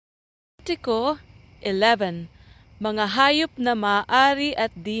Levitico 11. Mga hayop na maaari at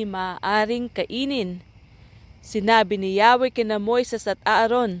di maaaring kainin. Sinabi ni Yahweh kina Moises at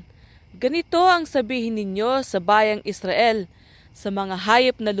Aaron, ganito ang sabihin ninyo sa bayang Israel, sa mga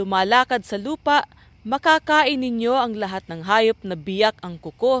hayop na lumalakad sa lupa, makakain ninyo ang lahat ng hayop na biyak ang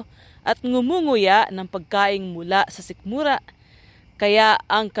kuko at ngumunguya ng pagkaing mula sa sikmura. Kaya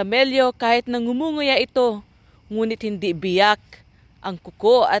ang kamelyo kahit na ngumunguya ito, ngunit hindi biyak ang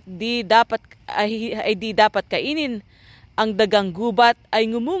kuko at di dapat kainin. Ang dagang gubat ay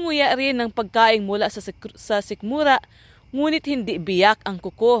ngumunguya rin ng pagkain mula sa sikmura, ngunit hindi biyak ang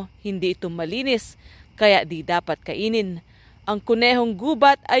kuko, hindi ito malinis, kaya di dapat kainin. Ang kunehong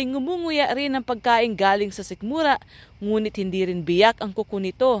gubat ay ngumunguya rin ng pagkain galing sa sikmura, ngunit hindi rin biyak ang kuko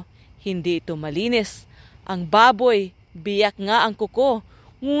nito, hindi ito malinis. Ang baboy, biyak nga ang kuko,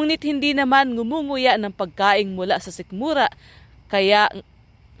 ngunit hindi naman ngumunguya ng pagkain mula sa sikmura, kaya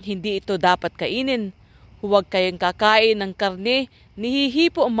hindi ito dapat kainin. Huwag kayong kakain ng karne,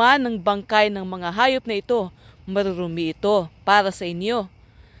 nihihipo man ng bangkay ng mga hayop na ito, marurumi ito para sa inyo.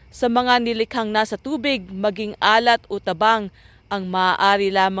 Sa mga nilikhang nasa tubig, maging alat o tabang, ang maaari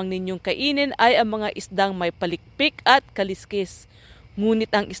lamang ninyong kainin ay ang mga isdang may palikpik at kaliskis.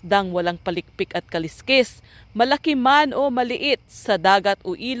 Ngunit ang isdang walang palikpik at kaliskis, malaki man o maliit, sa dagat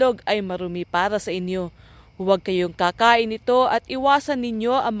o ilog ay marumi para sa inyo. Huwag kayong kakain nito at iwasan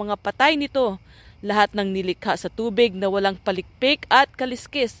ninyo ang mga patay nito. Lahat ng nilikha sa tubig na walang palikpik at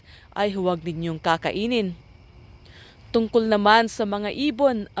kaliskis ay huwag ninyong kakainin. Tungkol naman sa mga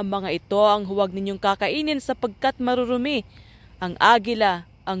ibon, ang mga ito ang huwag ninyong kakainin sapagkat marurumi. Ang agila,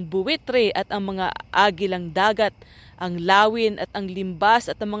 ang buwitre at ang mga agilang dagat, ang lawin at ang limbas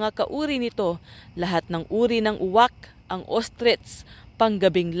at ang mga kauri nito, lahat ng uri ng uwak, ang ostrich,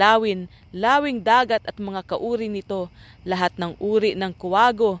 panggabing lawin, lawing dagat at mga kauri nito, lahat ng uri ng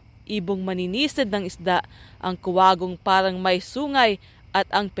kuwago, ibong maninisid ng isda, ang kuwagong parang may sungay at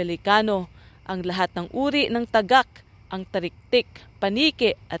ang pelikano, ang lahat ng uri ng tagak, ang tariktik,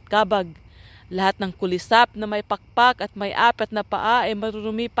 paniki at kabag. Lahat ng kulisap na may pakpak at may apat na paa ay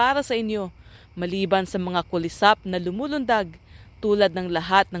marurumi para sa inyo, maliban sa mga kulisap na lumulundag, tulad ng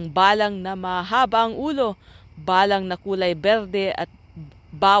lahat ng balang na mahaba ang ulo, balang na kulay berde at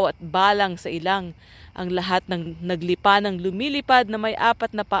bawat balang sa ilang. Ang lahat ng naglipa ng lumilipad na may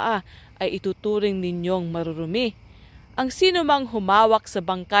apat na paa ay ituturing ninyong marurumi. Ang sinumang humawak sa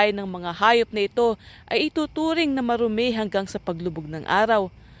bangkay ng mga hayop na ito ay ituturing na marumi hanggang sa paglubog ng araw.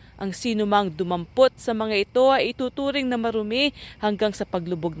 Ang sinumang dumampot sa mga ito ay ituturing na marumi hanggang sa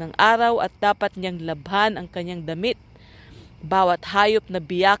paglubog ng araw at dapat niyang labhan ang kanyang damit. Bawat hayop na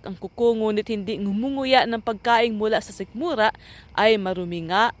biyak ang kuko ngunit hindi ngumunguya ng pagkain mula sa sikmura ay marumi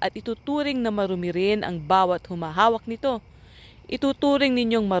nga at ituturing na marumi rin ang bawat humahawak nito. Ituturing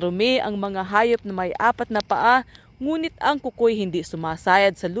ninyong marumi ang mga hayop na may apat na paa ngunit ang kuko'y hindi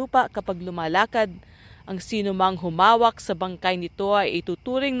sumasayad sa lupa kapag lumalakad. Ang sinumang humawak sa bangkay nito ay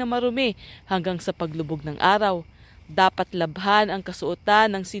ituturing na marumi hanggang sa paglubog ng araw. Dapat labhan ang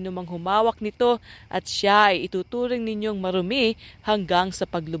kasuotan ng sinumang humawak nito at siya ay ituturing ninyong marumi hanggang sa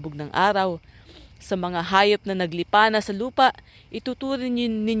paglubog ng araw. Sa mga hayop na naglipa na sa lupa, ituturing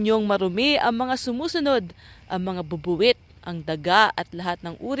ninyong marumi ang mga sumusunod, ang mga bubuwit, ang daga at lahat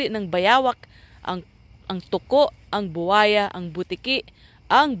ng uri ng bayawak, ang tuko, ang buwaya, ang butiki,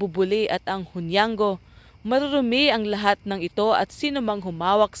 ang bubuli at ang hunyanggo. Marurumi ang lahat ng ito at sinumang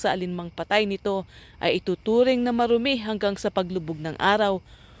humawak sa alinmang patay nito ay ituturing na marumi hanggang sa paglubog ng araw.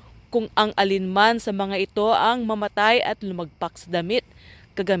 Kung ang alinman sa mga ito ang mamatay at lumagpak sa damit,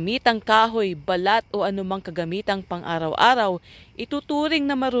 kagamitang kahoy, balat o anumang kagamitang pang-araw-araw, ituturing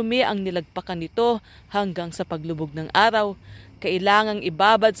na marumi ang nilagpakan nito hanggang sa paglubog ng araw. Kailangang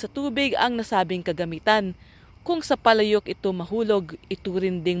ibabad sa tubig ang nasabing kagamitan. Kung sa palayok ito mahulog, ito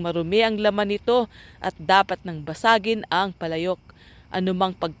rin ding marumi ang laman nito at dapat nang basagin ang palayok.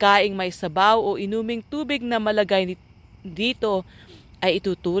 Anumang pagkaing may sabaw o inuming tubig na malagay dito ay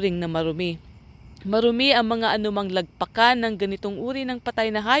ituturing na marumi. Marumi ang mga anumang lagpakan ng ganitong uri ng patay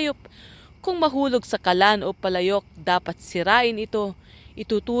na hayop. Kung mahulog sa kalan o palayok, dapat sirain ito.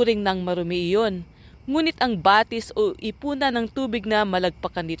 Ituturing ng marumi iyon. Ngunit ang batis o ipunan ng tubig na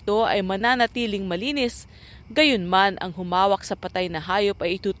malagpakan nito ay mananatiling malinis. Gayunman, ang humawak sa patay na hayop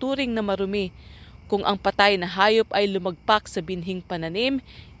ay ituturing na marumi. Kung ang patay na hayop ay lumagpak sa binhing pananim,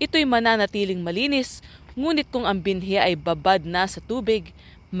 ito'y mananatiling malinis. Ngunit kung ang binhi ay babad na sa tubig,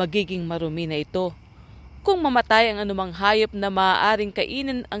 magiging marumi na ito. Kung mamatay ang anumang hayop na maaaring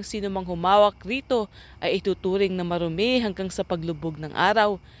kainin, ang sinumang humawak rito ay ituturing na marumi hanggang sa paglubog ng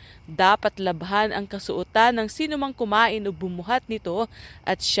araw. Dapat labhan ang kasuotan ng sinumang kumain o bumuhat nito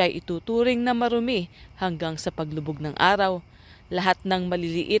at siya'y ituturing na marumi hanggang sa paglubog ng araw. Lahat ng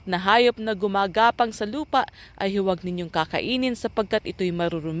maliliit na hayop na gumagapang sa lupa ay huwag ninyong kakainin sapagkat ito'y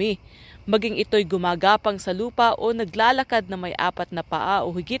marurumi. Maging ito'y gumagapang sa lupa o naglalakad na may 4 na paa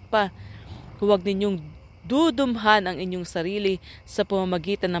o higit pa. Huwag ninyong dudumhan ang inyong sarili sa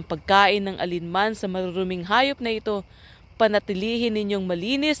pamamagitan ng pagkain ng alinman sa maruruming hayop na ito. Panatilihin ninyong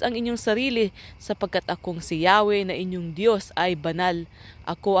malinis ang inyong sarili sapagkat akong si Yahweh na inyong Diyos ay banal.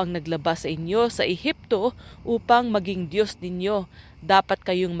 Ako ang naglabas sa inyo sa Ehipto upang maging Diyos ninyo. Dapat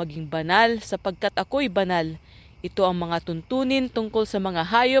kayong maging banal sapagkat ako'y banal. Ito ang mga tuntunin tungkol sa mga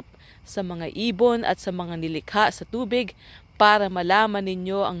hayop, sa mga ibon at sa mga nilikha sa tubig para malaman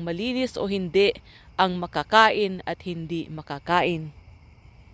ninyo ang malinis o hindi, ang makakain at hindi makakain.